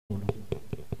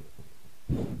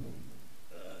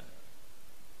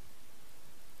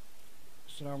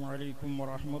السلام عليكم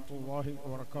ورحمة الله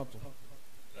وبركاته.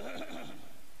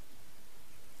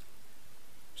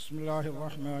 بسم الله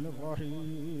الرحمن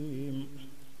الرحيم.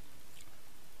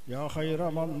 يا خير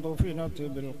من دفنت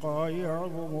بالقاع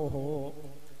عظمه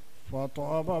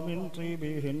فطاب من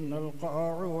طيبهن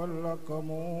القاع واللكم.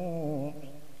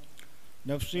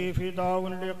 نفسي فداء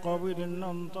لقبر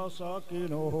أنت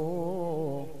ساكنه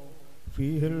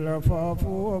فيه العفاف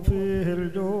وفيه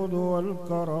الجود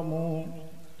والكرم.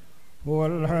 هو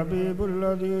الحبيب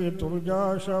الذي ترجى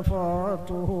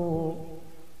شفاعته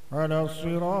على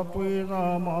الصراط إذا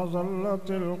ما زلت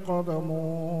القدم.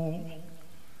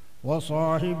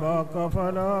 وصاحباك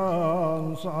فلا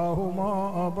أنساهما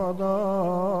أبدا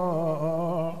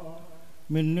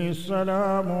مني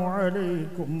السلام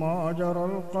عليكم ما جرى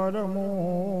القلم.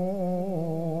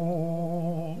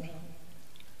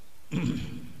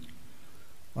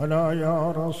 ألا يا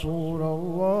رسول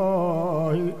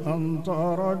الله أنت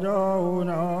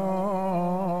رجاؤنا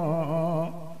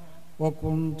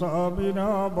وكنت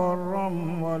بنا برا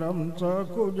ولم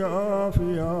تك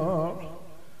جافيا.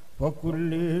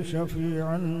 وكل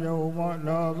شفيعا يوم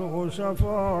لا ذو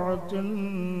شفاعة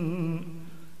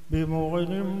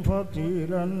بمغن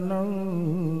فتيلا عن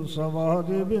سواد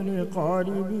بن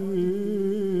قاربي.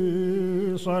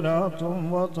 صلاة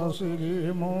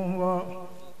وتسليم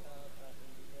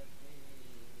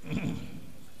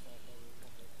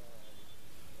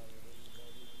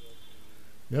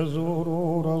يزور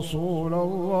رسول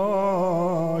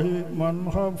الله من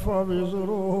خف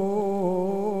بزره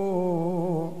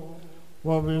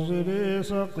وبزري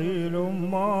ثقيل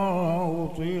ما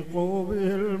أطيق به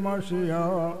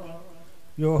المشيا.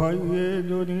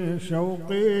 يهيجني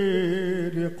شوقي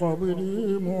لقبري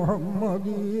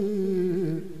محمدي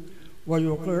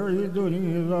ويقعدني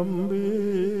ذنبي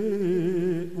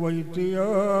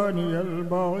وإتياني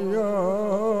البغيا.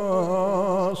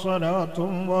 صلاة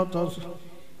وتسليم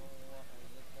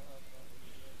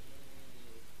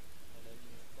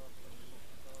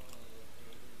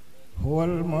هو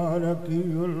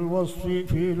الملكي الوصف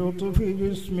في لطف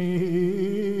جسمه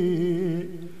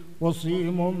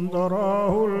وصيم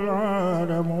دراه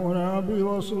العالمون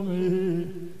بوصمه.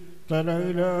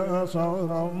 تليلا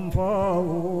ثغرا فاه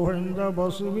عند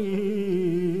بصمه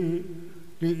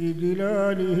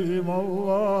لإجلالهم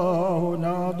الله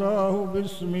ناداه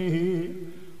باسمه.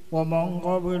 ومن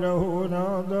قبله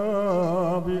نادى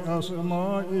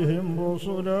بأسمائهم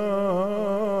رسلا.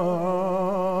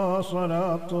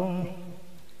 صلاة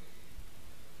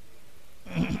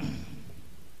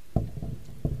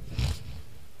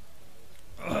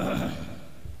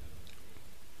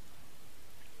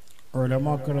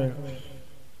ഉലമാക്കളെ,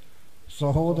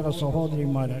 സഹോദര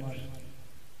സഹോദരിമാരെ,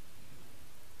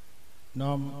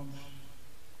 നാം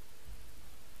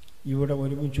ഇവിടെ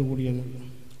ഒരുമിച്ച് കൂടിയത്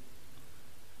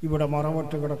ഇവിടെ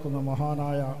മറവട്ട് കിടക്കുന്ന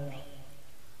മഹാനായ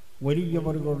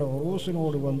വലിയവരുടെ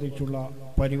ഉറൂസിനോട് ബന്ധിച്ചുള്ള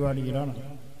പരിപാടിയിലാണ്.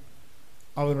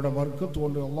 അവരുടെ ബർക്കത്ത്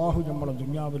കൊണ്ട് അള്ളാഹു നമ്മളെ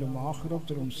ദുനിയാവിലും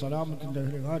ആഖിറത്തിലും സലാമത്തിൻ്റെ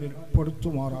കാര്യത്തിൽ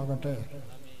പെടുത്തുമാറാകട്ടെ.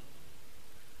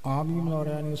 ആമീൻ എന്ന്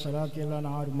പറയാൻ സലാത്തിയെല്ലാം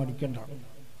ആരും മടിക്കണ്ട.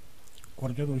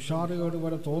 കുറച്ചൊരു ഉഷാറുകേട്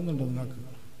വരെ തോന്നുന്നുണ്ട് നിങ്ങൾക്ക്.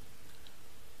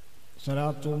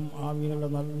 സലാത്തും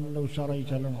ആമീനെല്ലാം നല്ല ഉഷാറായി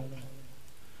ചെല്ലണം.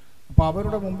 അപ്പോൾ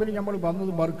അവരുടെ മുമ്പിൽ നമ്മൾ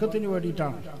വന്നത് ബർക്കത്തിന്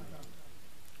വേണ്ടിയിട്ടാണ്.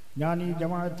 ഞാൻ ഈ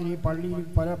ജമാഅത്തിൽ ഈ പള്ളിയിൽ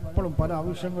പലപ്പോഴും പല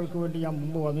ആവശ്യങ്ങൾക്ക് വേണ്ടി ഞാൻ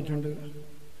മുമ്പ് വന്നിട്ടുണ്ട്.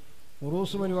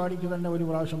 ഉറൂസ് പരിപാടിക്ക് തന്നെ ഒരു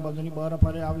പ്രാവശ്യം വന്നിന്, വേറെ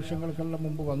പല ആവശ്യങ്ങൾക്കെല്ലാം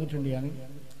മുമ്പ് വന്നിട്ടുണ്ട്. ഞാൻ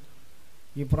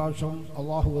ഈ പ്രാവശ്യം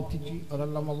അള്ളാഹു എത്തിച്ച്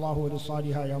അതെല്ലാം അള്ളാഹു ഒരു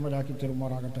സാലിഹായ അമലാക്കി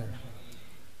തരുമാറാകട്ടെ.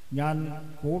 ഞാൻ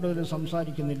കൂടുതൽ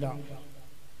സംസാരിക്കുന്നില്ല.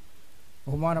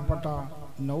 ബഹുമാനപ്പെട്ട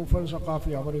നൗഫൽ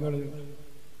സഖാഫി അവരുകൾ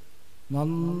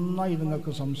നന്നായി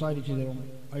നിങ്ങൾക്ക് സംസാരിച്ചു തരും.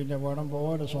 അതിൻ്റെ വേണം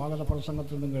പോലെ സ്വാഗത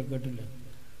പ്രസംഗത്തിൽ നിങ്ങൾ കേട്ടില്ലേ,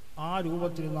 ആ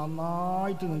രൂപത്തിൽ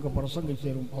നന്നായിട്ട് നിങ്ങൾക്ക് പ്രസംഗിച്ചു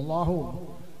തരും. അള്ളാഹു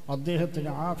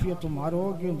അദ്ദേഹത്തിന് ആഫിയത്തും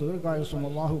ആരോഗ്യവും ദീർഘായുസ്സും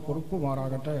അള്ളാഹു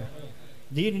കൊടുക്കുമാറാകട്ടെ.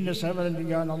 ദീനിൻ്റെ സേവനം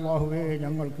ചെയ്യാൻ അള്ളാഹുവേ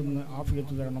ഞങ്ങൾക്കിന്ന്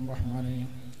ആഫിയത്ത് തരണം റഹ്മാനെ.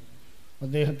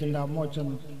 അദ്ദേഹത്തിൻ്റെ അമ്മോച്ചൻ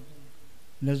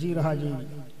നസീർ ഹാജി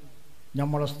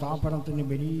നമ്മളെ സ്ഥാപനത്തിന്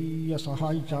വലിയ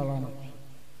സഹായിച്ച ആളാണ്.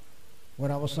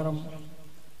 ഒരവസരം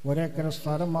ഒരേക്കര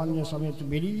സ്ഥലം വാങ്ങിയ സമയത്ത്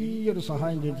വലിയൊരു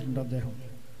സഹായം ചെയ്തിട്ടുണ്ട് അദ്ദേഹം.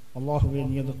 അള്ളാഹുവേ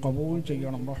നീ അത് കബൂൽ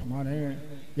ചെയ്യണം റഹ്മാനെ.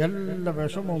 എല്ലാ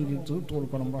വിഷമവും നീ തീർത്തു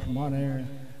കൊടുക്കണം റഹ്മാനെ.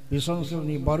 ബിസിനസ്സിൽ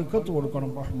നീ ബർക്കത്ത്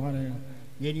കൊടുക്കണം റഹ്മാനെ.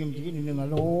 ഇനിയും ദീനിന്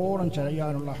നല്ലോണം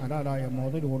ചെയ്യാനുള്ള ഹലാലായ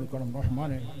മുതൽ കൊടുക്കണം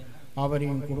റഹ്മാനെ.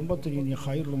 അവരെയും കുടുംബത്തിനെയും നീ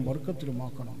ഖൈറിലും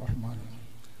ബർക്കത്തിലുമാക്കണം റഹ്മാനെ.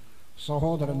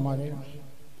 സഹോദരന്മാരെ,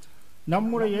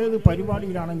 നമ്മുടെ ഏത്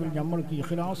പരിപാടിയിലാണെങ്കിലും നമ്മൾക്ക്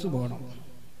ഇഖ്ലാസ് വേണം.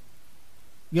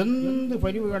 എന്ത്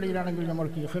പരിപാടിയിലാണെങ്കിലും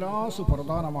നമ്മൾക്ക് ഇഖ്ലാസ്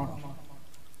പ്രധാനമാണ്.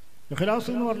 ഇഖ്ലാസ്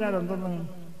എന്ന് പറഞ്ഞാൽ എന്തെന്ന്?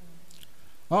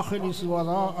 അഖ്ലിസ്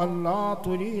വലാ അല്ലാ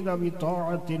തുരീദ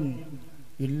ബിതാഅത്തിൻ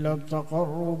ഇല്ലാ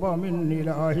തഖറബ മിൻ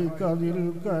ഇലാഹിക ദിൽ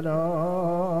കലാ.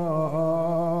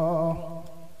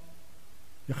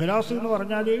 ഇഖ്ലാസ് എന്ന്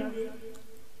പറഞ്ഞാൽ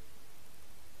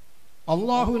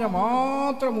അള്ളാഹുവിനെ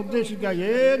മാത്രം ഉദ്ദേശിക്കുക.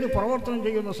 ഏത് പ്രവർത്തനം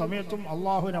ചെയ്യുന്ന സമയത്തും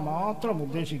അള്ളാഹുവിനെ മാത്രം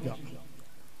ഉദ്ദേശിക്കുക.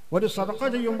 ഒരു സദഖ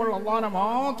ചെയ്യുമ്പോൾ അള്ളാഹിനെ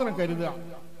മാത്രം കരുതുക.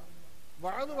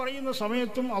 വഅദ് പറയുന്ന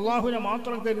സമയത്തും അള്ളാഹുവിനെ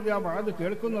മാത്രം കരുതുക. വഅദ്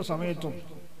കേൾക്കുന്ന സമയത്തും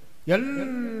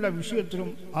എല്ലാ വിഷയത്തിലും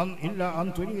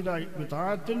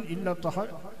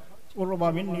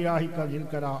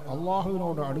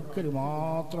അള്ളാഹുവിനോട് അടുക്കൽ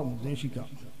മാത്രം ഉദ്ദേശിക്കാം.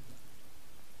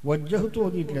 വജ്ജഹത്ത്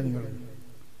ഓതിയിട്ടില്ല നിങ്ങൾ?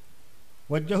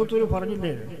 വജ്ജഹത്ത്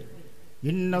പറഞ്ഞില്ലേ?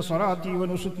 ഇന്ന സ്വലാത്തി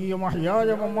വനുസുകി വമഹ്യായ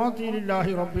വമമാതി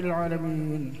ലില്ലാഹി റബ്ബിൽ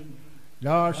ആലമീൻ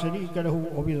ലാ ശരീക ലഹു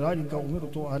വബിദാലിക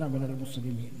ഉമിർതു അന മിനൽ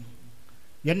മുസ്ലിമീൻ.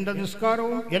 എൻ്റെ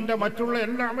നിസ്കാരവും എൻ്റെ മറ്റുള്ള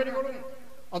എല്ലാ അമലുകളും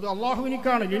അത്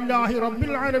അള്ളാഹുവിനിക്കാണ്. ലില്ലാഹി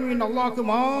റബ്ബിൽ ആലമീൻ, അള്ളാഹ്ക്ക്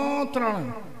മാത്രമാണ്.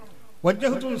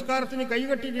 വജ്ജഹത്ത് നിസ്കാരത്തിന്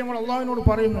കൈകെട്ടിട്ട് നമ്മൾ അള്ളാഹുവിനോട്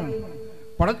പറയുന്നു,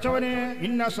 പടച്ചവനെ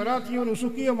ഇന്ന സ്വലാത്തി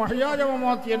വനുസുകി വമഹ്യായ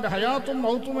വമമാതി, എൻ്റെ ഹയാത്തും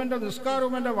മൗത്തും എൻ്റെ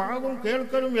നിസ്കാരവും എൻ്റെ വഅദും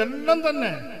കേൾക്കലും എല്ലാം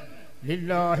തന്നെ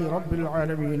ലില്ലാഹി റബ്ബിൽ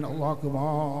ആലമീൻ, അള്ളാഹ്ക്ക്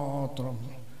മാത്രം,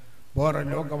 വേറെ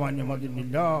ലോകമാന്യം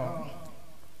അതിനില്ല.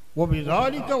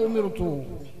 വബിദാലിക ഉമിർതു,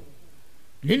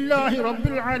 ലില്ലാഹി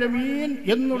റബ്ബിൽ ആലമീൻ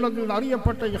എന്നുള്ളതിൽ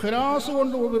അറിയപ്പെട്ട ഇഖ്ലാസ്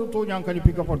കൊണ്ട് ഉമിർതു, ഞാൻ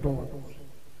കൽപ്പിക്കപ്പെട്ടു.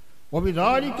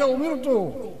 വബിദാലിക ഉമിർതു,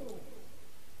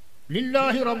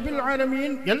 ലില്ലാഹി റബ്ബിൽ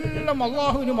ആലമീൻ എല്ലാം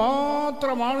അള്ളാഹുവിന്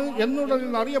മാത്രമാണ്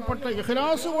എന്നുള്ളതിൽ അറിയപ്പെട്ട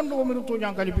ഇഖ്ലാസ് കൊണ്ട് ഉമിർതു,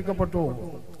 ഞാൻ കൽപ്പിക്കപ്പെട്ടു.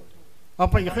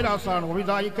 അപ്പൊ ഇഖ്ലാസാണ്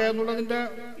വബിദാലിക എന്നുള്ളതിൻ്റെ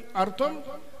അർത്ഥം.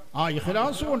 ആ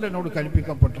ഇഖ്ലാസ് കൊണ്ട് എന്നോട്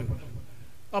കൽപ്പിക്കപ്പെട്ടു.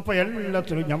 അപ്പം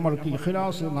എല്ലാത്തിലും നമ്മൾക്ക്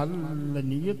ഇഖ്ലാസ്, നല്ല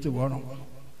നിയ്യത്ത് വേണം.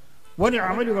 ഒരു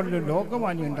അമലുകളിൽ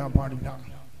ലോകമാന്യം ഉണ്ടാകാൻ പാടില്ല.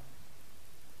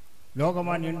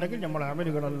 ലോകമാന്യം ഉണ്ടെങ്കിൽ നമ്മളെ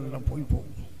അമലുകളെല്ലാം പോയി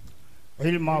പോകും.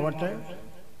 ഇൽമാവട്ടെ,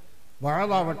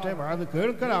 വഅദാവട്ടെ, വഅദ്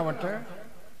കേൾക്കലാവട്ടെ,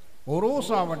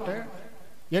 ഉറൂസാവട്ടെ,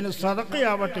 ഇനി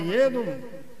സദഖയാവട്ടെ, ഏതും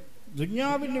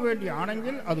ദുനിയാവിന് വേണ്ടി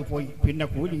ആണെങ്കിൽ അത് പോയി, പിന്നെ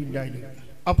കൂലിയില്ലായി.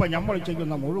 അപ്പം നമ്മൾ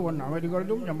ചെയ്യുന്ന മുഴുവൻ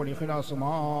അമലുകളിലും നമ്മൾ ഇഖ്ലാസ്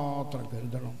മാത്രം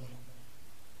കരുതണം.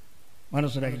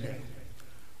 മനസ്സിലായില്ലേ?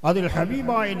 അതിൽ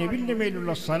ഹബീബായ നബിൻ്റെ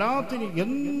മേലുള്ള സലാത്തിന്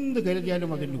എന്ത് കരുതിയാലും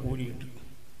അതിന് കൂലിയുണ്ട്.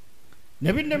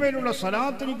 നബിൻ്റെ മേലുള്ള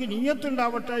സലാത്തിനിക്ക്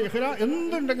നിയ്യത്തുണ്ടാവട്ടെ,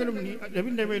 എന്തുണ്ടെങ്കിലും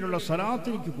നബിൻ്റെ മേലുള്ള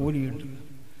സലാത്തിനിക്ക് കൂലിയുണ്ട്.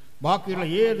 ബാക്കിയുള്ള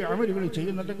ഏത് അമലുകൾ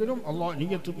ചെയ്യുന്നുണ്ടെങ്കിലും അള്ളാഹ്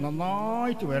നിയ്യത്ത്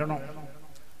നന്നായിട്ട് വരണം.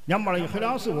 നമ്മളെ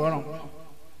ഇഖ്ലാസ് വേണം.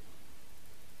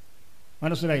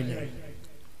 മനസ്സിലായില്ലേ?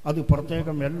 അത്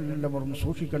പ്രത്യേകം എല്ലാവരും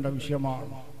സൂക്ഷിക്കേണ്ട വിഷയമാണ്.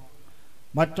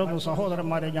 മറ്റൊന്ന്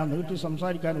സഹോദരന്മാരെ, ഞാൻ നീട്ടി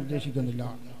സംസാരിക്കാൻ ഉദ്ദേശിക്കുന്നില്ല.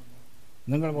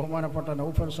 നിങ്ങൾ ബഹുമാനപ്പെട്ട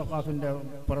നൗഫൽ സഖാഫിൻ്റെ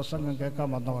പ്രസംഗം കേൾക്കാൻ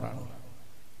വന്നവരാണ്.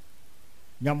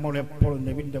 നമ്മളെപ്പോഴും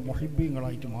നബിൻ്റെ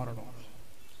മുഹിബ്ബീങ്ങളായിട്ട് മാറണം.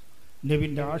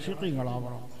 നബിൻ്റെ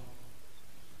ആശിഖീങ്ങളാവണം.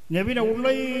 നബിനെ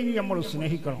ഉള്ളയിഞ്ഞ് നമ്മൾ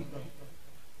സ്നേഹിക്കണം.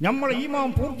 നമ്മൾ ഈമാൻ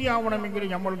പൂർത്തിയാവണമെങ്കിൽ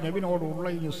നമ്മൾ നബിനോട്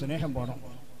ഉള്ളയിഞ്ഞ് സ്നേഹം വേണം.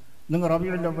 നിങ്ങൾ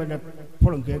റബീഉൽ അവ്വൽ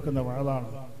എപ്പോഴും കേൾക്കുന്ന വഅദാണ്,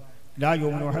 ലാ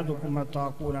യുമിനു അഹദുക്കും ഹത്താ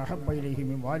അകൂന അഹബ്ബ ഇലൈഹി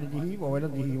മിൻ വാലിദിഹി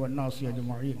വവലദിഹി വന്നാസി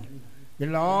അജ്മഈൻ.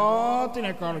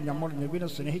 എല്ലാത്തിനേക്കാളും നമ്മൾ നബിനെ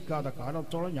സ്നേഹിക്കാത്ത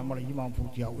കാലത്തോളം നമ്മൾ ഈമാൻ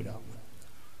പൂർത്തിയാവില്ല.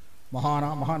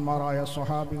 മഹാന്മാരായ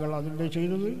സ്വഹാബികൾ അതിൻ്റെ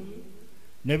ചെയ്തത്.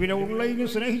 നബിനെ ഉള്ളയിഞ്ഞ്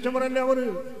സ്നേഹിച്ചവരല്ലേ അവർ.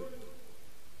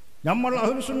 നമ്മൾ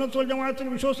അഹ്ലു സുന്നത്ത് വൽ ജമാഅത്തിൽ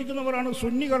വിശ്വസിക്കുന്നവരാണ്,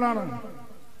 സുന്നികളാണ്.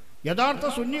 യഥാർത്ഥ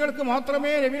സുന്നികൾക്ക്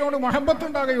മാത്രമേ നബിയോട് മഹബത്ത്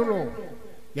ഉണ്ടാകുകയുള്ളൂ.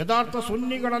 യഥാർത്ഥ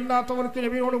സുന്നികളല്ലാത്തവർക്ക്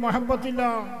നബിയോട് മഹബത്തില്ല.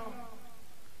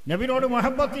 നബിയോട്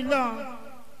മഹബത്തില്ല.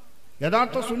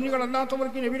 യഥാർത്ഥ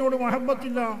സുന്നികളല്ലാത്തവർക്ക് നബിയോട്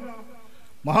മഹബത്തില്ല.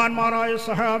 മഹാന്മാരായ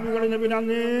സഹാബികൾ നബിനെ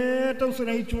അങ്ങേറ്റം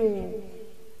സ്നേഹിച്ചു.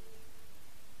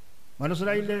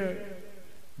 മനസ്സിലായില്ലേ?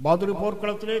 ബദർ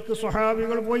പോർക്കളത്തിലേക്ക്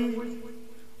സഹാബികൾ പോയി.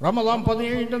 റമദാൻ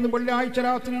 17 വെള്ളിയാഴ്ച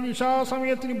രാത്രി ഇശാ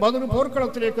സമയത്തിന് ബദർ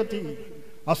പോർക്കളത്തിലേക്ക് എത്തി.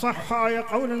 അസഹായ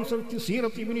ഖൗലനുസരിച്ച്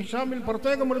സീറത്ത് ഇബ്നു ഹിശാമിൽ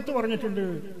പ്രത്യേകം എടുത്തു പറഞ്ഞിട്ടുണ്ട്.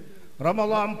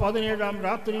 റമദാൻ 17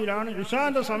 രാത്രിയിലാണ്,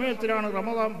 ഇശാന്റെ സമയത്തിലാണ്,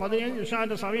 റമദാൻ 17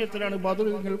 ഇശാന്റെ സമയത്തിലാണ്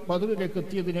ബദറിലേക്ക്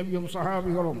എത്തിയത് നബിയും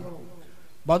സഹാബികളും.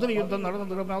 ബദർ യുദ്ധം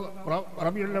നടന്നത്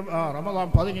റമദാൻ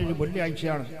 17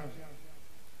 വെള്ളിയാഴ്ചയാണ്.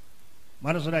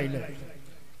 മനസ്സിലായില്ലേ?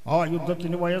 ആ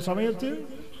യുദ്ധത്തിന് പോയ സമയത്ത്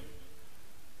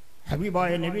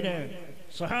ഹബീബായ നബിനെ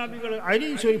സഹാബികൾ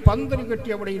അരീശ് ഒരു പന്തൽ കെട്ടി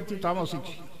അവിടെ ഇരുത്തി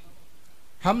താമസിച്ചു.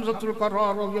 ഹംസത്തുൽ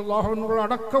ഖറാർ റളിയല്ലാഹു അൻഹു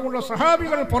അടക്കമുള്ള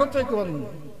സഹാബികൾ പുറത്തേക്ക് വന്നു.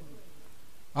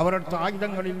 അവരടുത്ത്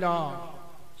ആയുധങ്ങളില്ല,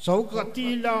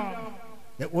 കത്തിയില്ല,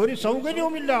 ഒരു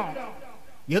സൗകര്യവുമില്ല.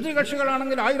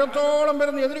 എതിർകക്ഷികളാണെങ്കിൽ 1000ഓളം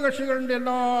വരുന്ന എതിർകക്ഷികളുടെ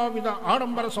എല്ലാവിധ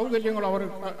ആഡംബര സൗകര്യങ്ങളും അവർ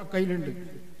കയ്യിലുണ്ട്.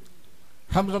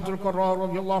 ഹംസത്തുൽ ഖറാർ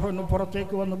റളിയല്ലാഹു അൻഹു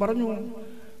പുറത്തേക്ക് വന്ന് പറഞ്ഞു,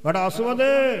 എടാ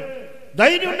അസ്വദേ,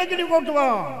 ധൈര്യം ഉണ്ടെങ്കിൽ ഇങ്ങോട്ട് വാ,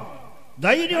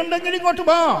 ധൈര്യം ഉണ്ടെങ്കിൽ ഇങ്ങോട്ട്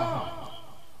വാ.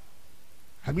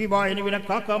 ഹബീബായ നബിനെ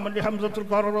കാക്കാൻ വേണ്ടി ഹംസത്തുൽ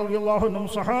ഖാറർ റളിയല്ലാഹു അൻഹു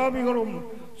സഹാബികളും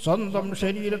സ്വന്തം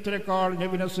ശരീരത്തിനേക്കാൾ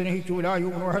നബിനെ സ്നേഹിച്ചു. ലാ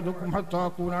യുമിനു അഹദുക്കും ഹത്താ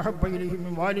അകൂന അഹബ്ബ ഇലൈഹി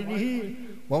മിൻ വാലിദിഹി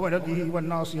വവലദിഹി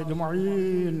വന്നാസി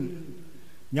അജ്മഈൻ.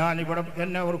 ഞാനിവിടെ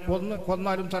എന്നെ അവർ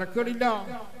കൊന്നാലും തരക്കേടില്ല,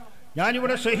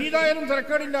 ഞാനിവിടെ ഷഹീദായാലും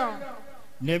തരക്കേടില്ല,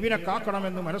 നബിനെ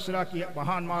കാക്കണമെന്ന് മനസ്സിലാക്കിയ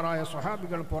മഹാന്മാരായ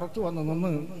സ്വഹാബികൾ പുറത്തു വന്ന്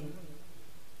നിന്ന്,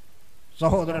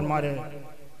 സഹോദരന്മാരെ,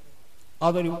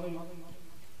 അതൊരു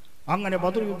അങ്ങനെ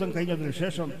ബദർ യുദ്ധം കഴിഞ്ഞതിന്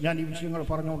ശേഷം ഞാൻ ഈ വിഷയങ്ങൾ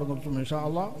പറഞ്ഞുകൊണ്ട് നിർത്തും ഇൻഷാ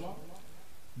അല്ലാഹ്.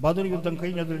 ബദർ യുദ്ധം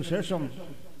കഴിഞ്ഞതിന് ശേഷം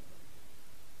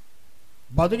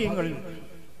ബദരീങ്ങളിൽ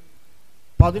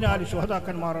 14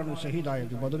 ശുഹദാക്കന്മാരാണ്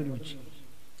ഷഹീദായത്. ബദറിൽ വെച്ച്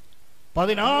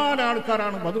 14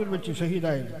 ആൾക്കാരാണ് ബദറിൽ വെച്ച്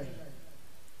ഷഹീദായത്.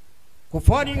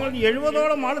 കുഫാരികളിൽ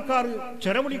 70ഓളം ആൾക്കാർ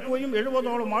ചെലവഴിക്കുകയും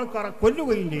 70ഓളം ആൾക്കാരെ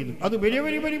കൊല്ലുകയും ചെയ്തു. അത് വലിയ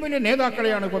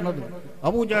നേതാക്കളെയാണ് കൊന്നത്.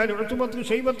 അബൂജഹൽ, ഉത്ബത്ത്,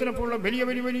 ശൈബത്തിനെ പോലുള്ള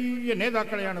വലിയ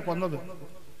നേതാക്കളെയാണ് കൊന്നത്.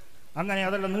 അങ്ങനെ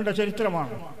അതെല്ലാം നീണ്ട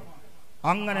ചരിത്രമാണ്.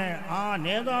 അങ്ങനെ ആ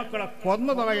നേതാക്കളെ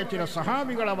കൊന്നതായ ചില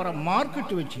സഹാബികൾ അവരെ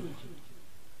മാർക്കിട്ട് വെച്ച്,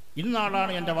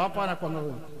 ഇന്നാളാണ് എൻ്റെ വാപ്പാനെ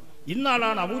കൊന്നത്,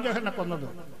 ഇന്നാളാണ് അബൂജഹലിനെ കൊന്നത്,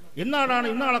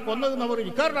 ഇന്നാളെ കൊന്നതെന്ന് അവർ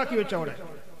റിക്കാർഡാക്കി വെച്ചവിടെ.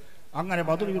 അങ്ങനെ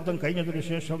ബദർ യുദ്ധം കഴിഞ്ഞതിന്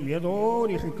ശേഷം ഏതോ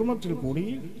ഒരു ഹിക്മത്തിൽ കൂടി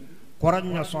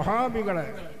കുറഞ്ഞ സ്വഹാബികളെ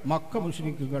മക്ക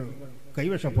മുശ്രിക്കുകൾ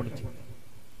കൈവശപ്പെടുത്തി.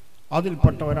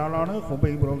 അതിൽപ്പെട്ട ഒരാളാണ്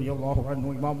ഖുബൈബ് റളിയല്ലാഹു അൻഹു.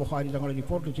 ഇമാം ബുഖാരി തങ്ങൾ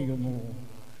റിപ്പോർട്ട് ചെയ്യുന്നു.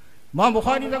 ഇമാം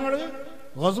ബുഖാരി തങ്ങൾ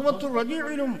ഗസ്വത്തുർ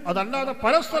റജീഇലും അതല്ലാതെ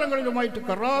പല സ്ഥലങ്ങളിലുമായിട്ട്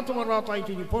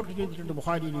കറാത്തായിട്ട് റിപ്പോർട്ട് ചെയ്തിട്ടുണ്ട്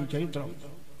ബുഖാരിയിൽ ഈ ചരിത്രം.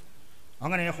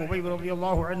 അങ്ങനെ ഖുബൈബ്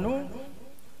റളിയല്ലാഹു അൻഹു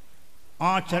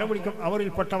ആ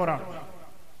അവരിൽപ്പെട്ടവരാണ്.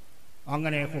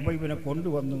 അങ്ങനെ ഖുബൈബിനെ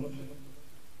കൊണ്ടുവന്ന്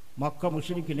മക്ക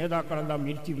മുശ്രിക്ക് നേതാക്കളെല്ലാം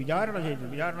ഇരുത്തി വിചാരണ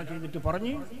ചെയ്തിട്ട്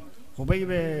പറഞ്ഞ്,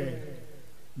 ഖുബൈബേ,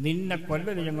 നിന്നെ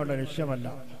കൊല്ലല് ഞങ്ങളുടെ ലക്ഷ്യമല്ല,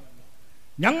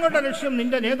 ഞങ്ങളുടെ ലക്ഷ്യം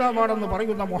നിന്റെ നേതാവാണെന്ന്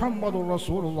പറയുന്ന മുഹമ്മദുർ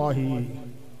റസൂലുള്ളാഹി,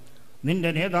 നിന്റെ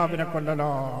നേതാവിനെ കൊല്ലല,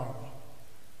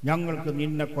 ഞങ്ങൾക്ക്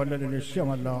നിന്നെ കൊല്ലല്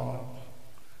ലക്ഷ്യമല്ല,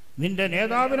 നിന്റെ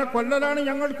നേതാവിനെ കൊല്ലലാണ്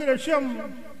ഞങ്ങൾക്ക് ലക്ഷ്യം,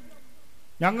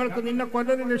 ഞങ്ങൾക്ക് നിന്നെ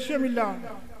കൊല്ലല് ലക്ഷ്യമില്ല.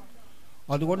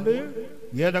 അതുകൊണ്ട്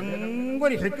ഏതെങ്കിലും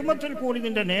ഒരു ഹിക്മത്തിൽ കൂടി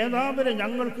നിന്റെ നേതാവിനെ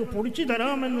ഞങ്ങൾക്ക് പൊടിച്ചു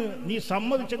തരാമെന്ന് നീ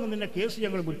സമ്മതിച്ചെങ്കിൽ നിന്റെ കേസ്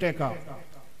ഞങ്ങൾ വിട്ടേക്കാം,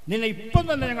 നിന്നെ ഇപ്പം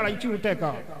തന്നെ ഞങ്ങൾ അയച്ചു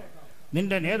വിട്ടേക്കാം,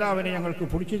 നിന്റെ നേതാവിനെ ഞങ്ങൾക്ക്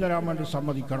പൊടിച്ചു തരാൻ വേണ്ടി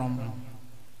സമ്മതിക്കണം.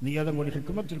 നീ ഏതെങ്കിലും ഒരു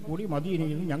ഹിക്മത്തിൽ കൂടി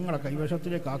മദീനയിൽ നിന്ന് ഞങ്ങളെ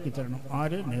കൈവശത്തിലേക്ക് ആക്കി തരണം.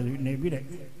 ആര്? നബിനെ.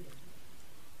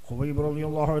 ഖുബൈബ്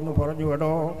റളിയല്ലാഹു അൻഹു പറഞ്ഞു,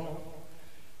 എടോ,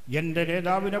 എൻ്റെ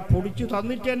നേതാവിനെ പൊടിച്ചു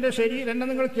തന്നിട്ട് എൻ്റെ ശരീരം എന്നെ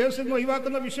നിങ്ങൾ കേസിൽ നിന്ന്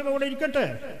ഒഴിവാക്കുന്ന വിഷയം അവിടെ ഇരിക്കട്ടെ.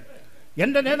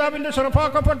 എൻ്റെ നേതാവിൻ്റെ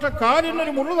ഷറഫാക്കപ്പെട്ട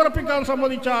കാലിനൊരു മുള്ളു തറപ്പിക്കാൻ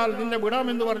സമ്മതിച്ചാൽ നിന്നെ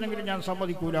വിടാമെന്ന് പറഞ്ഞെങ്കിൽ ഞാൻ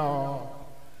സമ്മതിക്കൂല.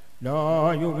 ലാ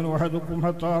യുമിനു അഹദുക്കും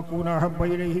ഹത്താ അകൂന അഹബ്ബ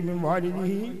ഇലൈഹി മിൻ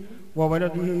വാലിദിഹി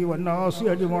വവലദിഹി വന്നാസി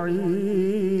അജ്മഈൻ.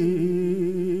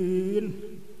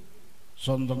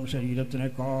 സ്വന്തം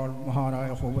ശരീരത്തിനേക്കാൾ മഹാനായ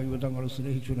ഖുബൈബ് തങ്ങൾ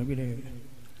സ്നേഹിച്ചു നബിനെ.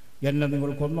 എന്നെ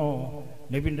നിങ്ങൾ കൊന്നോ,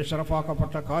 നബിൻ്റെ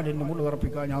ഷറഫാക്കപ്പെട്ട കാലിന് മുള്ളു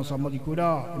തറപ്പിക്കാൻ ഞാൻ സമ്മതിക്കൂല.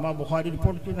 ഇമാം ബുഖാരി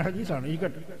റിപ്പോർട്ട് ചെയ്യുന്ന ഹദീസാണ്.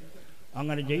 ഇരിക്കട്ടെ.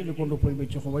 അങ്ങനെ ജയിലിൽ കൊണ്ടുപോയി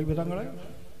വെച്ച് ഖുബൈബ് തങ്ങളെ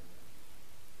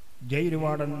ജയിൽ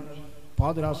വാർഡൻ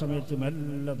പാതിരാ സമയത്ത്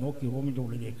മെല്ലെ നോക്കി റൂമിൻ്റെ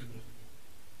ഉള്ളിലേക്ക്.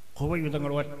 ഖുബൈബ്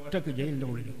തങ്ങൾ ഒറ്റക്ക് ജയിലിൻ്റെ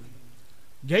ഉള്ളിലേക്ക്.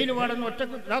 ജയിൽ വാർഡൻ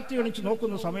ഒറ്റക്ക് രാത്രി എണിച്ച്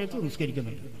നോക്കുന്ന സമയത്ത്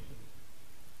നിസ്കരിക്കുന്നുണ്ട്,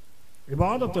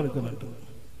 ഇബാദത്ത് എടുക്കുന്നുണ്ട്.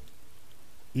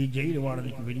 ഈ ജയിൽ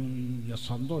വാർഡനിക്ക് വലിയ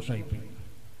സന്തോഷമായിപ്പോയി.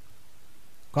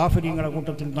 കാഫിരീങ്ങളുടെ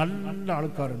കൂട്ടത്തിൽ നല്ല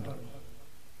ആൾക്കാരുണ്ട്,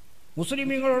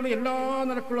 മുസ്ലിമീങ്ങളോട് എല്ലാ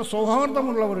നിരക്കുള്ള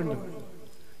സൗഹാർദ്ദമുള്ളവരുണ്ട്.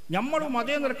 നമ്മളും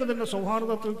അതേ നിരക്കത്തിൻ്റെ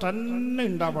സൗഹാർദ്ദത്തിൽ തന്നെ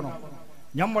ഉണ്ടാവണം.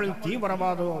 നമ്മളിൽ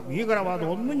തീവ്രവാദമോ ഭീകരവാദമോ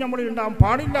ഒന്നും നമ്മളിൽ ഉണ്ടാകാൻ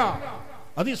പാടില്ല.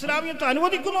 അത് ഇസ്ലാമിയത്തെ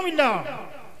അനുവദിക്കുന്നുമില്ല,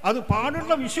 അത്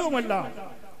പാടുള്ള വിഷയവുമല്ല.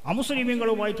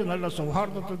 അമുസ്ലിമീങ്ങളുമായിട്ട് നല്ല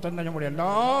സൗഹാർദ്ദത്തിൽ തന്നെ നമ്മൾ എല്ലാ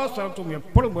സ്ഥലത്തും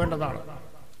എപ്പോഴും വേണ്ടതാണ്.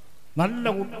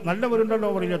 നല്ലവരുണ്ടല്ലോ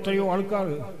അവരിൽ എത്രയോ ആൾക്കാർ.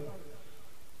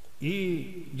 ഈ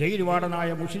ജയിൽ വാർഡനായ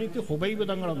മുശ്രിക്ക് ഖുബൈബ്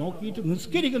തങ്ങളെ നോക്കിയിട്ട്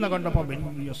നിസ്കരിക്കുന്ന കണ്ടപ്പോൾ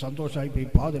വലിയ സന്തോഷമായിപ്പോയി.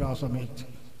 പാതിരാ സമയത്ത്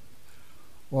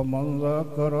ومن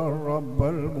ذكر الرب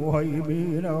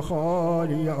المهيمين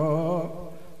خاليا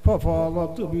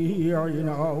ففاضت به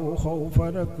عيناه خوفا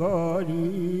نكالي.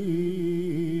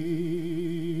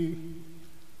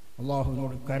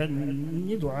 അള്ളാഹുവിനോട്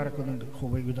കരഞ്ഞ് ദുആരക്കുന്നുണ്ട്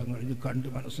ഖുബൈബ് തങ്ങൾ. ഇത് കണ്ട്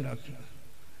മനസ്സിലാക്കി.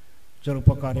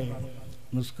 ചെറുപ്പക്കാരെ,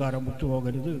 നിസ്കാരം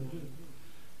വിട്ടുപോകരുത്.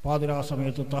 പാതിരാ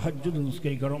സമയത്ത് തഹജ്ജുദ്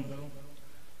നിസ്കരിക്കണം.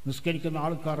 നിസ്കരിക്കുന്ന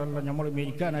ആൾക്കാരെല്ലാം നമ്മൾ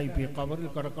മരിക്കാനായി പോയി ഖബറിൽ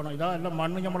കിടക്കണം. ഇതെല്ലാം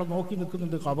മണ്ണ് നമ്മളെ നോക്കി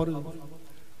നിൽക്കുന്നുണ്ട്. ഖബർ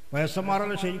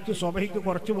വയസ്സന്മാരെല്ലാം ശരിക്കും സ്വബഹിക്ക്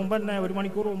കുറച്ച് മുമ്പ് തന്നെ, 1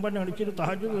 മണിക്കൂർ മുമ്പ് തന്നെ എണിച്ചിട്ട്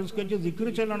തഹജ്ജുദ് നിസ്കരിച്ച് ദിക്ർ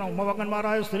ചെല്ലണം.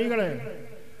 ഉമ്മവകന്മാരായ സ്ത്രീകളെ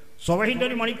സ്വബഹിൻ്റെ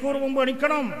 1 മണിക്കൂർ മുമ്പ്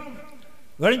എണിക്കണം,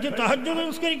 എണിച്ച് തഹജ്ജുദ്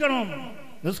നിസ്കരിക്കണം.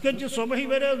 നിസ്കരിച്ച് സ്വബഹി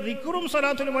വരെ ദിക്റും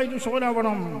സലാത്തിലുമായിട്ട്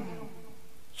ഷോലാവണം.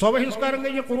 സ്വബഹി നിസ്കാരം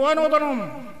കഴിഞ്ഞ് ഖുർആൻ ഓതണം.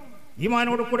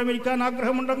 ഈമാനോട് കൂടെ മരിക്കാൻ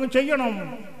ആഗ്രഹമുണ്ടെങ്കിൽ ചെയ്യണം.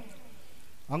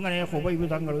 അങ്ങനെ ഹുബൈബ്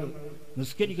തങ്ങൾ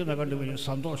നിസ്കരിക്കുന്ന കണ്ട് വലിയ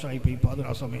സന്തോഷമായിപ്പോയി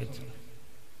പാതിരാ സമയത്ത്.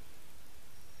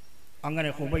 അങ്ങനെ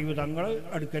ഹുബൈബ് തങ്ങൾ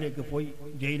അടുക്കലേക്ക് പോയി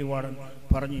ജയിൽ വാർഡൻ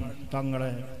പറഞ്ഞ്,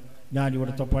 തങ്ങളെ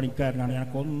ഞാനിവിടുത്തെ പണിക്കാരനാണ്,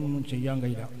 എനിക്കൊന്നും ചെയ്യാൻ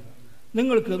കഴിയില്ല,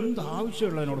 നിങ്ങൾക്ക് എന്ത്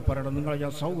ആവശ്യമുള്ളതിനോട് പറയണം, നിങ്ങളെ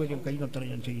ഞാൻ സൗകര്യം കഴിയുന്നത്ര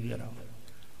ഞാൻ ചെയ്തു തരാം.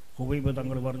 ഹുബൈബ്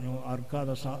തങ്ങൾ പറഞ്ഞു,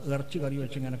 അറുക്കാത്ത ഇറച്ചി കറി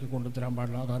വെച്ച് എനിക്ക് കൊണ്ടുതരാൻ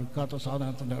പാടില്ല, അത് അറുക്കാത്ത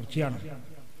സാധനത്തിൻ്റെ ഇറച്ചിയാണ്,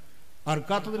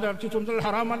 അറുക്കാത്തതിൻ്റെ ഇറച്ചി ചുന്തൽ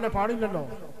ഹറാമല്ല, പാടില്ലല്ലോ.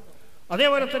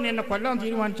 അതേപോലെ തന്നെ എന്നെ കൊല്ലാൻ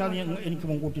തീരുമാനിച്ചാൽ എനിക്ക്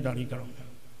മുൻകൂട്ടിയിട്ട് അറിയിക്കണം.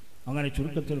 അങ്ങനെ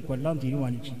ചുരുക്കത്തിൽ കൊല്ലാൻ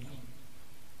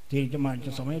തീരുമാനിച്ച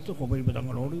സമയത്ത് ഹുബൈബ്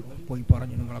തങ്ങളോട് പോയി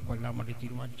പറഞ്ഞ്, നിങ്ങളെ കൊല്ലാൻ വേണ്ടി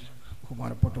തീരുമാനിച്ചു.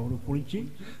 ബഹുമാനപ്പെട്ടവർ കുളിച്ച്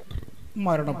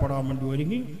മരണപ്പെടാൻ വേണ്ടി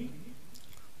ഒരുങ്ങി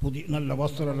നല്ല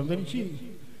വസ്ത്രമെല്ലാം ധരിച്ച്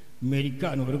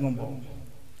മരിക്കാൻ ഒരുങ്ങുമ്പോൾ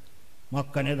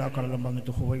മക്ക നേതാക്കളെല്ലാം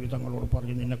വന്നിട്ട് ഹുബൈബ് തങ്ങളോട്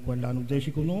പറഞ്ഞ്, നിന്നെ കൊല്ലാൻ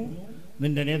ഉദ്ദേശിക്കുന്നു,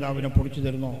 നിന്റെ നേതാവിനെ പൊടിച്ചു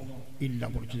തരുന്നോ? ഇല്ല,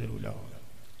 പൊടിച്ചു തരൂല.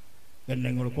 എന്നെ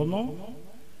നിങ്ങൾ കൊന്നോ?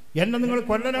 എന്നെ നിങ്ങൾ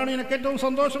കൊല്ലലാണ് എനിക്ക് ഏറ്റവും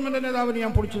സന്തോഷം, എൻ്റെ നേതാവിനെ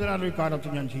ഞാൻ പൊടിച്ചു തരാനൊരു കാലത്ത്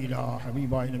ഞാൻ ചെയ്യില്ല.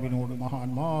 ഹബീബായ നബിനോട്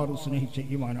മഹാന്മാർ സ്നേഹിച്ച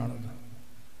ഈമാനാണത്,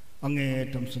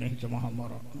 അങ്ങേയറ്റം സ്നേഹിച്ച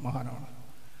മഹാനാണ്.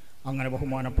 അങ്ങനെ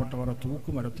ബഹുമാനപ്പെട്ടവരെ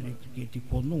തൂക്കുമരത്തിലേക്ക് കയറ്റി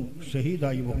കൊന്നു,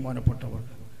 ഷഹീദായി. ബഹുമാനപ്പെട്ടവർ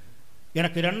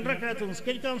എനിക്ക് 2 റക്അത്ത്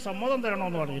നിസ്കരിക്കാൻ സമ്മതം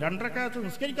തരണമെന്ന് പറഞ്ഞു. 2 റക്അത്ത്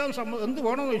നിസ്കരിക്കാൻ സമ്മതം എന്ത്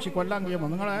വേണമെന്ന് ചോദിച്ചു. കൊല്ലാൻ കഴിയുമ്പോൾ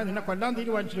നിന്നെ കൊല്ലാൻ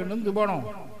തീരുമാനിച്ചിട്ടുണ്ട്, എന്ത് വേണോ?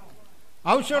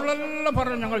 ആവശ്യമുള്ളതെല്ലാം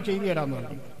പറഞ്ഞു, ഞങ്ങൾ ചെയ്തു തരാമെന്ന്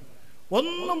പറഞ്ഞു.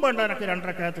 ഒന്നും വേണ്ട, എനിക്ക് 2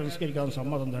 റക്അത്ത് നിസ്കരിക്കാൻ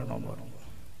സമ്മതം തരണമെന്ന് പറഞ്ഞു.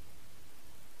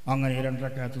 അങ്ങനെ 2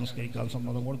 റക്അത്ത് നിസ്കരിക്കാൻ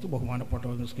സമ്മതം കൊടുത്ത്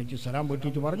ബഹുമാനപ്പെട്ടവർ നിസ്കരിച്ച് സലാം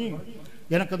വീട്ടിയിട്ട് പറഞ്ഞ്,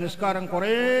 എനിക്ക് നിസ്കാരം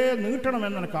കുറേ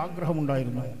നീട്ടണമെന്ന് എനിക്ക്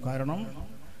ആഗ്രഹമുണ്ടായിരുന്നു. കാരണം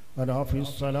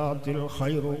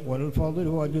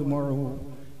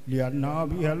لأن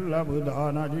بها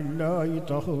الأبدان لله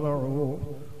تخضع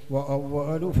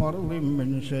وأول فرض من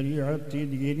شريعة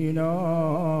ديننا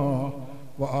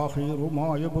وآخر ما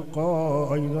يبقى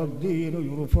إذا الدين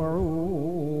يرفع.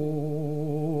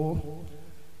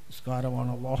 നിസ്കാരമാണ്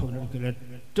അള്ളാഹുവിൻ്റെ അടുക്കൽ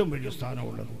ഏറ്റവും വലിയ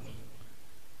സ്ഥാനമുള്ളത്.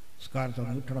 നിസ്കാരത്തെ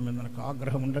നീട്ടണമെന്ന് എനിക്ക്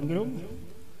ആഗ്രഹമുണ്ടെങ്കിലും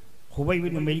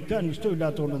ഹുബൈബിന് മരിക്കാൻ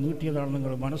ഇഷ്ടമില്ലാത്തതുകൊണ്ട് നീട്ടിയതാണ്,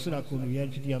 നിങ്ങൾ മനസ്സിലാക്കുമെന്ന്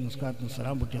വിചാരിച്ചിട്ട് ഞാൻ നിസ്കാരത്തിന്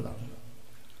സലാം പൊട്ടിയതാണ്.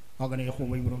 അങ്ങനെ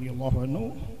ഹുബൈബ് റളിയല്ലാഹു അൻഹു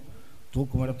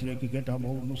തൂക്കുമരത്തിലേക്ക് കയറ്റാൻ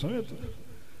പോകുന്ന സമയത്ത്,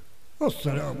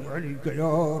 അസ്സലാമു അലൈക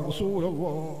യാ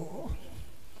റസൂലല്ലാഹ്,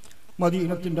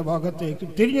 മദീനത്തിൻ്റെ ഭാഗത്തേക്ക്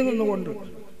തിരിഞ്ഞു നിന്നുകൊണ്ട്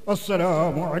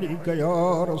അസ്സലാമു അലൈക യാ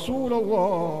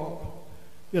റസൂലല്ലാഹ്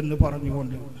എന്ന്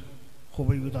പറഞ്ഞുകൊണ്ട്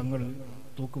ഹുബൈബ് തങ്ങൾ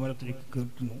തൂക്കുമരത്തിലേക്ക്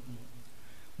കയറ്റുന്നു.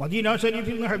 മദീന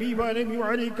ഷരീഫിൽ നിന്ന് ഹബീബ നബി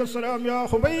അലൈഹിസ്സലാം യാ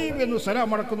ഹുബൈബ് എന്ന് സലാം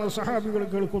അടക്കുന്ന സഹാബികൾ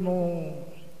കേൾക്കുന്നു.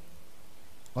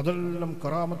 അതെല്ലാം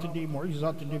കറാമത്തിൻ്റെയും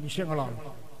മുഅ്ജിസാത്തിൻ്റെയും വിഷയങ്ങളാണ്.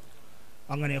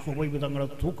 അങ്ങനെ ഹുബൈബ് തങ്ങളെ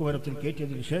തൂക്കുമരത്തിൽ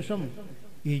കയറ്റിയതിന് ശേഷം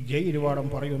ഈ ജയിൽ വാർഡൻ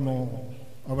പറയുന്നു,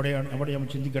 അവിടെ നമ്മൾ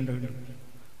ചിന്തിക്കേണ്ടതുണ്ട്,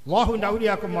 അള്ളാഹുവിൻ്റെ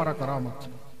ഔലിയാക്കന്മാരെ കറാമത്ത്.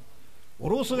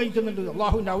 ഉറൂസ് കഴിക്കുന്നുണ്ട്,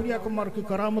 അള്ളാഹുവിൻ്റെ ഔലിയാക്കന്മാർക്ക്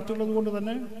കറാമത്തുള്ളത് കൊണ്ട്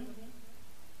തന്നെ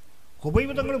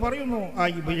ഹുബൈബ് തങ്ങൾ പറയുന്നു, ഈ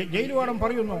ജയിൽ വാർഡൻ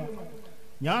പറയുന്നു,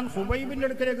 ഞാൻ ഹുബൈബിൻ്റെ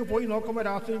അടുക്കലേക്ക് പോയി നോക്കുമ്പോൾ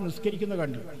രാത്രി നിസ്കരിക്കുന്ന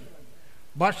കണ്ടു.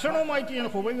 ഭക്ഷണവുമായിട്ട് ഞാൻ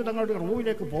ഹുബൈബ് തങ്ങളുടെ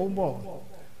റൂമിലേക്ക് പോകുമ്പോൾ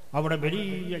അവിടെ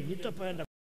വലിയ ഈത്തപ്പഴൻ്റെ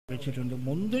വെച്ചിട്ടുണ്ട്,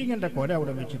 മുന്തിരിങ്ങൻ്റെ കൊല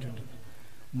അവിടെ വെച്ചിട്ടുണ്ട്.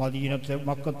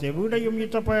 മക്കത്ത് എവിടെയും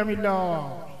ഈത്തപ്പഴമില്ല,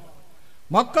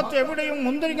 മക്കത്ത് എവിടെയും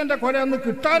മുന്തിരിങ്ങൻ്റെ കൊല അന്ന്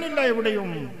കിട്ടാനില്ല എവിടെയും.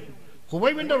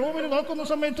 ഹുബൈബിൻ്റെ റൂമിൽ നോക്കുന്ന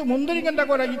സമയത്ത് മുന്തിരിങ്ങൻ്റെ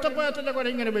കൊല, ഈത്തപ്പഴത്തിൻ്റെ കൊല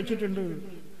ഇങ്ങനെ വെച്ചിട്ടുണ്ട്.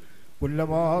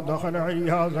 കുല്ലമാ ദഖല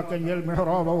അലൈഹാ സക്കറിയൽ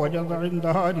മിഹ്റാബ വജദ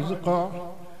ഇൻദഹാ റിസ്ഖാ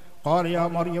قال يا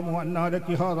مريم أنى لك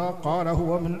هذا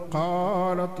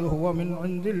قالت هو من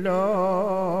عند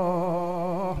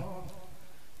الله.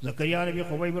 സക്കറിയ നബി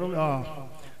ഹുബൈബ്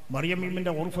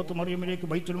മറിയമ്മിൻ്റെ ഉർഫത്ത് മറിയമ്മിലേക്ക്,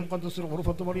 ബൈത്തുൽ മുഖദ്ദസിൽ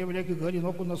ഉർഫത്ത് മറിയമ്മിലേക്ക് കയറി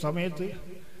നോക്കുന്ന സമയത്ത്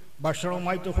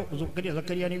ഭക്ഷണവുമായിട്ട്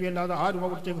സക്കറിയ നബി അല്ലാതെ ആരും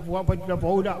അവിടത്തേക്ക് പോകാൻ പറ്റില്ല,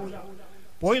 പോകില്ല.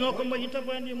 പോയി നോക്കുമ്പോൾ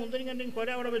ഈത്തപ്പഴൻ്റെയും മുന്തിരിങ്ങൻ്റെയും കൊല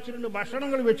അവിടെ വെച്ചിട്ടുണ്ട്,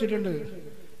 ഭക്ഷണങ്ങൾ വെച്ചിട്ടുണ്ട്.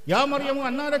 യാ മറിയമു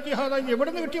അന്നാലക്കി ഹാദാ, എവിടെ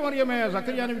നിന്ന് കിട്ടി മറിയമേ?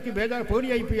 സക്കറിയ നബിക്ക്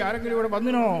പേടിയായിപ്പോയി, ആരെങ്കിലും ഇവിടെ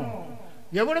വന്നിനോ?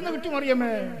 എവിടെ നിന്ന് കിട്ടി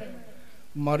മറിയമേ?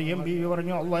 മറിയം ബീവി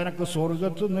പറഞ്ഞു, അള്ളാഹ് എനിക്ക്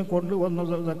സ്വർഗത്തു നിന്ന് കൊണ്ടുവന്ന,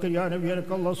 സക്കറിയ നബി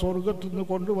എനിക്ക് അള്ളാഹ് സ്വർഗത്തു നിന്ന്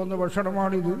കൊണ്ടുവന്ന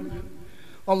ഭക്ഷണമാണിത്.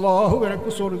 അള്ളാഹു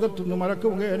എനിക്ക് സ്വർഗത്തു നിന്ന് മലക്ക്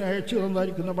മുഖേന അയച്ചു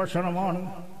തന്നിരിക്കുന്ന ഭക്ഷണമാണ്.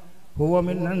 ഹുവ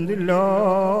മിൻ ഇൻദില്ലാഹ്.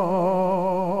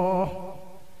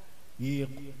 ഈ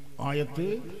ആയത്ത്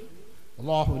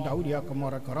അള്ളാഹുവിൻ്റെ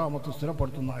ഔലിയാക്കന്മാരെ കറാമത്ത്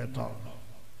സ്ഥിരപ്പെടുത്തുന്ന ആയത്താണ്.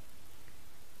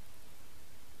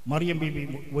 മറിയം ബീബി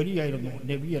വലിയായിരുന്നു,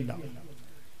 നബിയല്ല.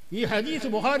 ഈ ഹദീസ്,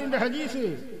 ബുഖാരിൻ്റെ ഹദീസ്,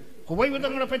 ഹുബൈബ്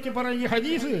തങ്ങളെ പറ്റി പറഞ്ഞ ഈ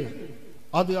ഹദീസ്,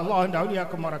 അത് അള്ളാഹുവിൻ്റെ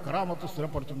ഔലിയാക്കന്മാരെ കറാമത്ത്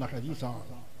സ്ഥിരപ്പെടുത്തുന്ന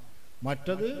ഹദീസാണ്.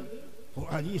 മറ്റത്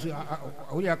ഹദീസ്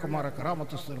ഔലിയാക്കന്മാരെ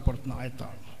കറാമത്ത് സ്ഥിരപ്പെടുത്തുന്ന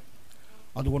ആയത്താണ്.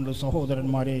 അതുകൊണ്ട്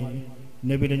സഹോദരന്മാരെ,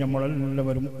 നബിനെ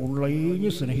നമ്മളെല്ലാവരും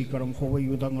ഉള്ളയിഞ്ഞ് സ്നേഹിക്കണം.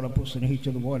 ഹുബൈബ് തങ്ങളെ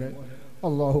സ്നേഹിച്ചതുപോലെ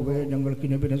അള്ളാഹുവേ ഞങ്ങൾക്ക്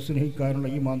നബിനെ സ്നേഹിക്കാനുള്ള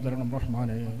ഈമാൻ തരണം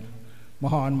റഹ്മാനെ.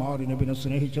 മഹാന്മാർ നബിനെ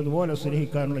സ്നേഹിച്ചതുപോലെ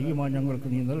സ്നേഹിക്കാനുള്ള ഈമാൻ ഞങ്ങൾക്ക്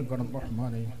നീ നൽകണം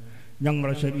റഹ്മാനെ.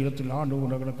 ഞങ്ങളുടെ ശരീരത്തിൽ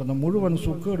ആണ്ടുകൊണ്ട് കിടക്കുന്ന മുഴുവൻ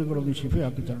സുഖേടുകളും നീ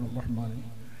ശിഫയാക്കി തരണം റഹ്മാനെ.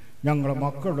 ഞങ്ങളുടെ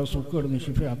മക്കളുടെ സുഖേട് നീ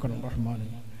ശിഫയാക്കണം റഹ്മാനെ.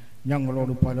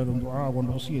 ഞങ്ങളോട് പലരും ദുആ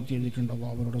കൊണ്ട് വസിയത്ത് ചെയ്തിട്ടുണ്ടല്ലോ,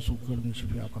 അവരുടെ സുഖേട് നീ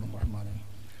ശിഫയാക്കണം റഹ്മാനെ.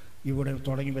 ഇവിടെ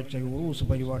തുടങ്ങി വെച്ച ഉറൂസ്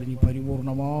പരിപാടി നീ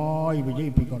പരിപൂർണമായി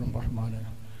വിജയിപ്പിക്കണം റഹ്മാനെ.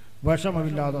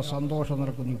 വിഷമമില്ലാതെ സന്തോഷം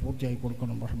നിനക്ക് നീ പൂർത്തിയായി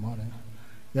കൊടുക്കണം റഹ്മാനെ.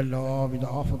 എല്ലാവിധ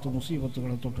ആഫത്ത്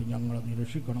മുസീബത്തുകളെ തൊട്ട് ഞങ്ങളെ നീ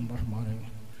രക്ഷിക്കണം റഹ്മാനെ.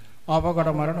 അപകട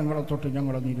മരണങ്ങളെ തൊട്ട്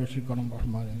ഞങ്ങളെ നീ രക്ഷിക്കണം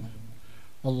റഹ്മാനെ.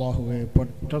 അള്ളാഹുവെ,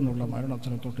 പെട്ടെന്നുള്ള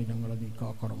മരണത്തിനെ തൊട്ട് ഞങ്ങളെ നീ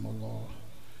കാക്കണം അല്ലാ.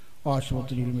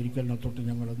 ആശുപത്രിയിൽ മരിക്കലിനെ തൊട്ട്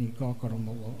ഞങ്ങളെ നീ കാക്കണം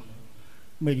അല്ലാ.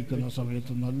 മരിക്കുന്ന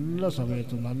സമയത്ത്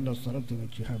നല്ല സ്ഥലത്ത്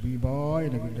വെച്ച് ഹബീബായ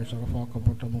നബിയുടെ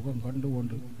ശറഫാക്കപ്പെട്ട മുഖം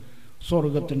കണ്ടുകൊണ്ട്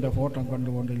സ്വർഗത്തിൻ്റെ ഫോട്ടം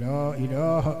കണ്ടുകൊണ്ട് ലാ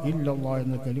ഇലാഹ ഇല്ലല്ലാഹ്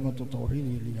എന്ന കലിമത്ത്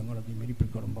തൗഹീദിൽ ഞങ്ങളെ നീ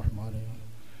മരിപ്പിക്കണം റഹ്മാനെ.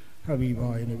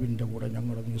 ഹബീബായ നബിൻ്റെ കൂടെ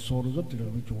ഞങ്ങളെ നീ സ്വർഗത്തിൽ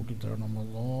ഒരുമിച്ച് കൂട്ടിത്തരണം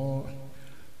അല്ലാ.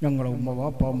 ഞങ്ങളെ ഉമ്മ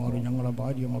വാപ്പാമാർ, ഞങ്ങളെ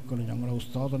ഭാര്യ മക്കൾ, ഞങ്ങളെ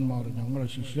ഉസ്താദന്മാർ, ഞങ്ങളെ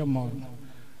ശിഷ്യന്മാർ,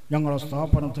 ഞങ്ങളെ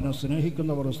സ്ഥാപനത്തിനെ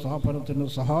സ്നേഹിക്കുന്നവർ, സ്ഥാപനത്തിന്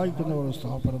സഹായിക്കുന്നവർ,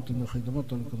 സ്ഥാപനത്തിന്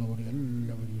ഖിദ്മത്ത് എടുക്കുന്നവർ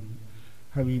എല്ലാവരെയും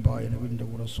ഹബീബായ നബിൻ്റെ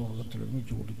കൂടെ സ്വർഗത്തിൽ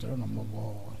ഒരുമിച്ച് കൂട്ടിത്തരണം അല്ലാ.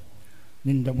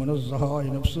 നിൻ്റെ മുനസ്സഹായ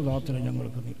നഫ്സുദാത്തിനെ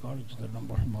ഞങ്ങൾക്ക് നീ കാണിച്ചു തരണം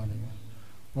റഹ്മാനെ.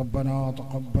 ربنا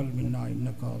تقبل منا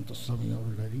إنك أنت السميع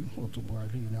العليم وتب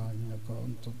علينا إنك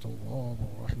أنت التواب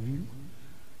الرحيم.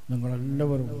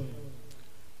 നിങ്ങളെല്ലാവരും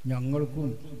ഞങ്ങൾക്കും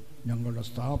ഞങ്ങളുടെ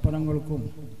സ്ഥാപനങ്ങൾക്കും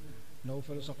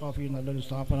നൗഫൽ സഖാഫി നല്ലൊരു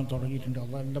സ്ഥാപനം തുടങ്ങിയിട്ടുണ്ട്,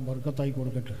 അതെല്ലാം ബർക്കത്തായി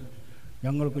കൊടുക്കട്ടെ.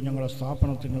 ഞങ്ങൾക്കും ഞങ്ങളുടെ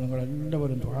സ്ഥാപനത്തിന്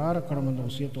നിങ്ങളെല്ലാവരും ദ്വാരക്കണമെന്ന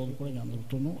വസിയത്തോടു കൂടെ ഞാൻ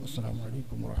നിർത്തുന്നു. അസ്സലാമു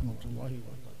അലൈക്കും വറഹ്മത്തുള്ളാഹി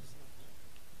വബറകാതുഹു.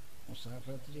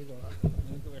 മുസാഫത്ത് ചെയ്തോളാം,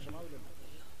 നിങ്ങൾക്ക് വിഷമാവില്ല.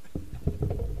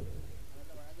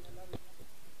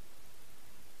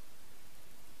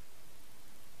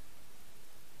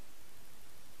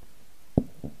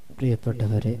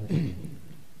 പ്രിയപ്പെട്ടവരെ,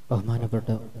 ബഹുമാനപ്പെട്ട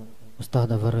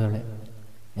ഉസ്താദ് അവറുകളെ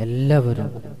എല്ലാവരും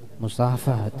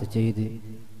മുസാഫഹത്ത് ചെയ്ത്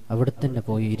അവിടെ തന്നെ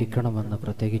പോയി ഇരിക്കണമെന്ന്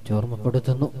പ്രത്യേകിച്ച്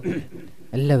ഓർമ്മപ്പെടുത്തുന്നു.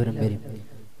 എല്ലാവരും വരും.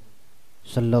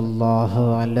 സല്ലല്ലാഹു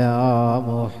അലാ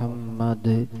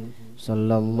മുഹമ്മദ്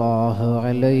സല്ലല്ലാഹു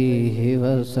അലൈഹി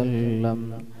വസല്ലം.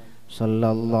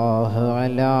 സല്ലല്ലാഹു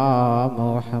അലാ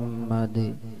മുഹമ്മദ്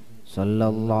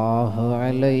സല്ലല്ലാഹു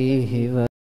അലൈഹി